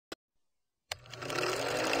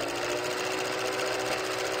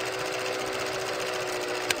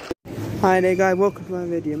Hi there guys, welcome to my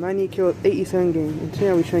video. My name is 87 Games and today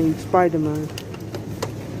I'll be showing you Spider-Man.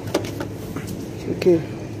 Okay.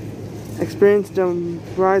 Experience the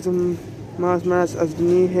rise of Miles Morales as the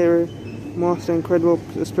new hero, master incredible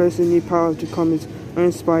explosive new powers to become his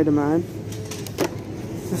own Spider-Man.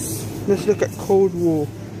 Let's look at Cold War.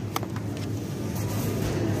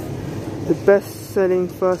 The best-selling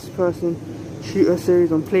first-person shooter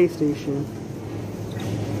series on PlayStation.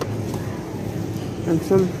 And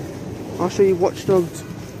I'll show you Watch Dogs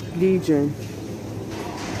Legion.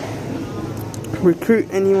 Recruit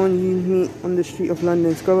anyone you meet on the street of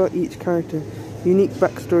London. Discover each character, unique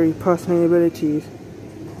backstory, personal abilities.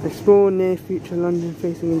 Explore near future London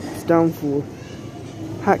facing its downfall.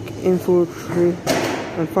 Hack, infiltrate,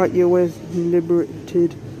 and fight your way to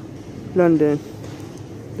liberated London.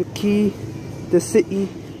 The city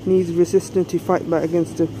needs resistance to fight back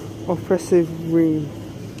against the oppressive reign.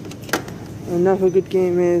 Another good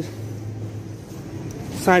game is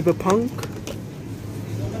Cyberpunk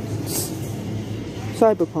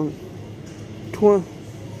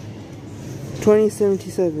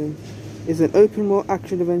 2077 is an open world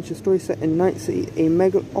action adventure story set in Night City, a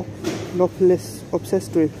megalopolis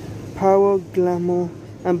obsessed with power, glamour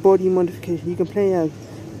and body modification. You can play as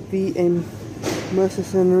a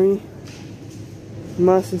mercenary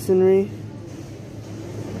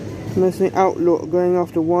outlaw going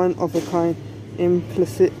after one of a kind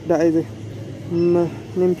implicit that is a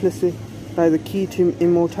key to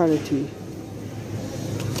immortality.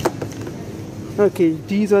 Okay,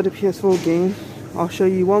 these are the PS4 games. I'll show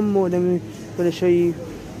you one more, then we're going to show you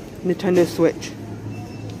Nintendo Switch.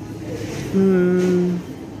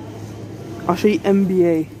 I'll show you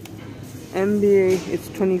NBA. NBA, it's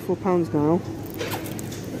 £24 now.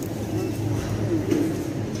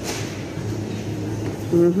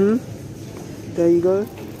 There you go.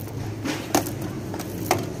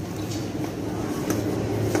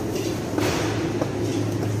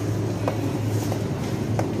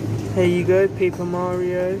 Here you go, Paper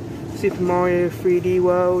Mario, Super Mario 3D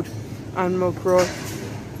World, Animal Cross,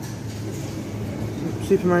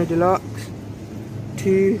 Super Mario Deluxe,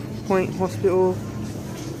 2 Point Hospital,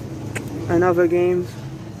 and other games.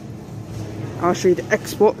 I'll show you the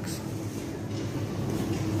Xbox.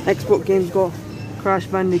 Xbox games got Crash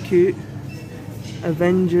Bandicoot,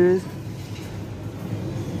 Avengers,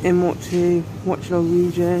 M2, Watch Dogs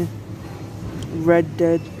Legion, Red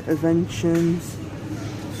Dead Redemptions,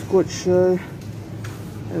 Squad Show.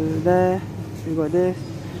 Over there we got this,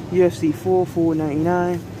 UFC 4,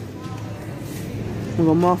 $4.99. We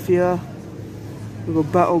got Mafia, we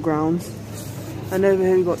got Battlegrounds, and over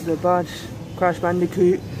here we got the badge Crash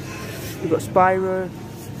Bandicoot. We got Spyro,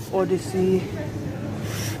 Odyssey,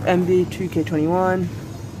 MB 2K21,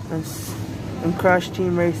 and Crash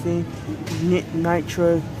Team Racing,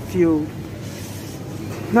 Nitro Fuel.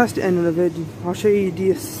 That's the end of the video. I'll show you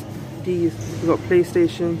these. We got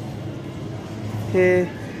PlayStation. Here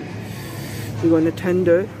we got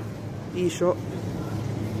Nintendo eShop,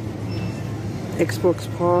 Xbox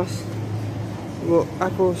Pass. We got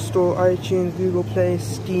Apple Store, iTunes, Google Play,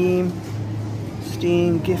 Steam,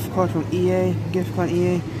 gift card from EA,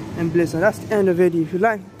 and Blizzard. That's the end of the video. If you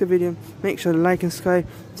like the video, make sure to like and subscribe.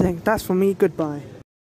 That's from me. Goodbye.